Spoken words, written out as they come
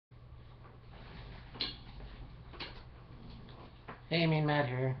Hey, me Matt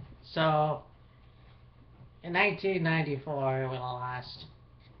here. So, in 1994, we lost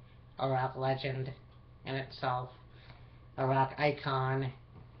a rock legend in itself, a rock icon,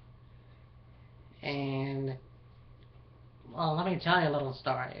 and, well, let me tell you a little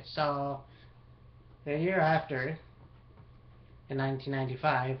story. So, the year after, in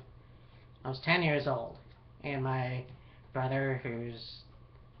 1995, I was 10 years old, and my brother, who's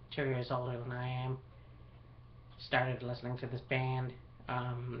 2 years older than I am, started listening to this band,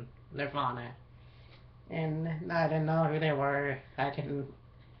 Nirvana. And I didn't know who they were. I didn't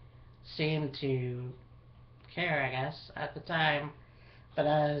seem to care, I guess, at the time. But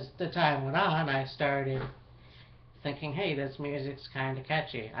as the time went on, I started thinking, hey, this music's kind of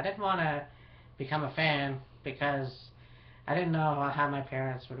catchy. I didn't want to become a fan because I didn't know how my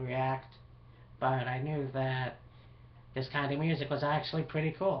parents would react, but I knew that this kind of music was actually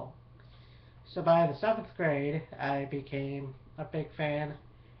pretty cool. So by the seventh grade, I became a big fan,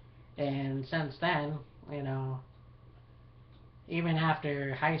 and since then, you know, even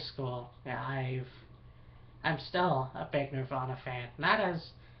after high school, yeah, I'm still a big Nirvana fan. Not as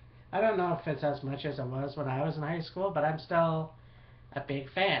I don't know if it's as much as it was when I was in high school, but I'm still a big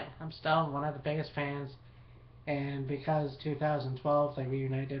fan. I'm still one of the biggest fans, and because 2012 they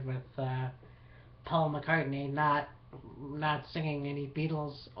reunited with Paul McCartney, not singing any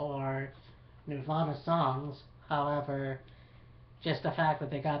Beatles or Nirvana songs. However, just the fact that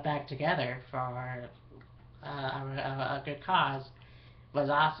they got back together for a good cause was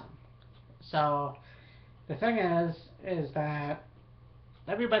awesome. So the thing is that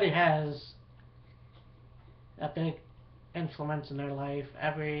everybody has a big influence in their life.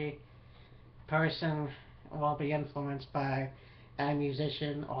 Every person will be influenced by a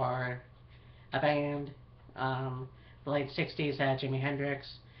musician or a band. The late 60s had Jimi Hendrix,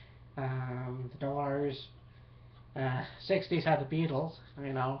 the Doors. 60s had the Beatles,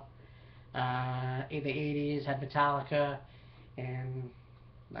 you know. The 80s had Metallica and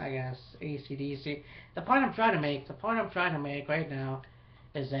I guess AC/DC. The point I'm trying to make right now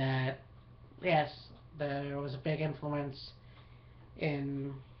is that yes, there was a big influence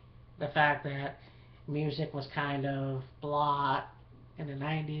in the fact that music was kind of blah in the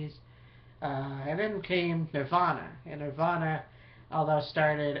 90s. And then came Nirvana. And Nirvana, although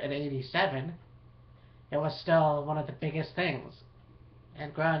started in 87, it was still one of the biggest things.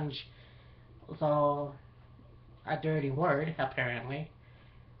 And grunge, though a dirty word, apparently,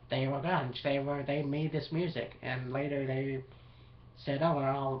 they were grunge. They made this music. And later they said,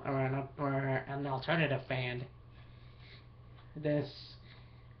 oh, we're an alternative band. This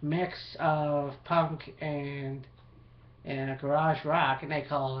mix of punk and garage rock, and they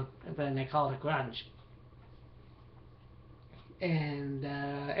called it grunge, and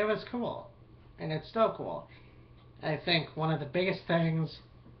it was cool, and it's still cool. I think one of the biggest things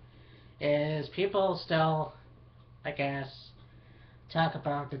is people still, I guess, talk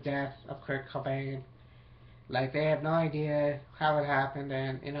about the death of Kurt Cobain. Like they have no idea how it happened,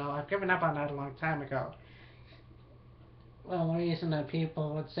 and I've given up on that a long time ago. Well, the reason that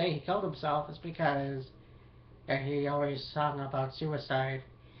people would say he killed himself is because he always sung about suicide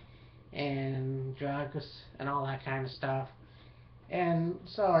and drugs and all that kind of stuff. And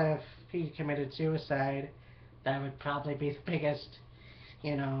so if he committed suicide, that would probably be the biggest,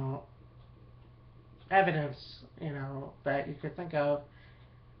 you know, evidence, that you could think of.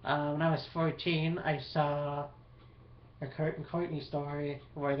 When I was 14, I saw a Kurt and Courtney story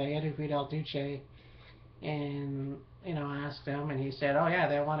where they interviewed El Duce and, asked him, and he said, oh yeah,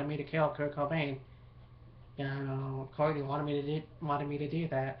 they wanted me to kill Kurt Cobain. Courtney wanted me to do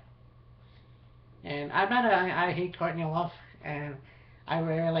that. And I hate Courtney Love, and I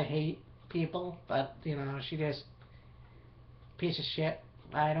rarely hate people, but she just piece of shit.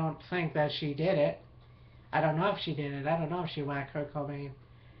 I don't think that she did it. I don't know if she did it. I don't know if she whacked Kurt Cobain.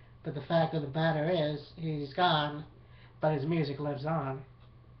 But the fact of the matter is, he's gone, but his music lives on.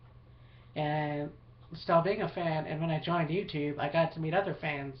 And still being a fan, and when I joined YouTube, I got to meet other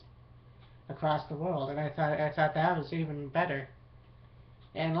fans across the world, and I thought that was even better.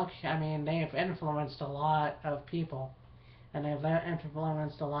 And look, I mean, they have influenced a lot of people, and they've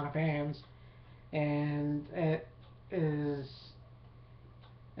influenced a lot of bands, and it is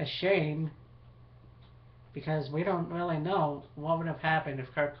a shame because we don't really know what would have happened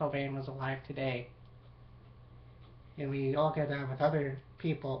if Kurt Cobain was alive today. And we all get that with other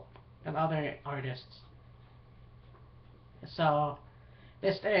people and other artists. So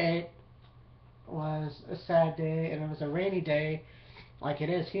this day was a sad day, and it was a rainy day, like it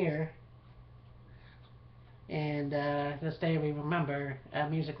is here. And this day we remember a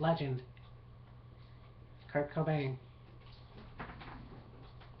music legend, Kurt Cobain.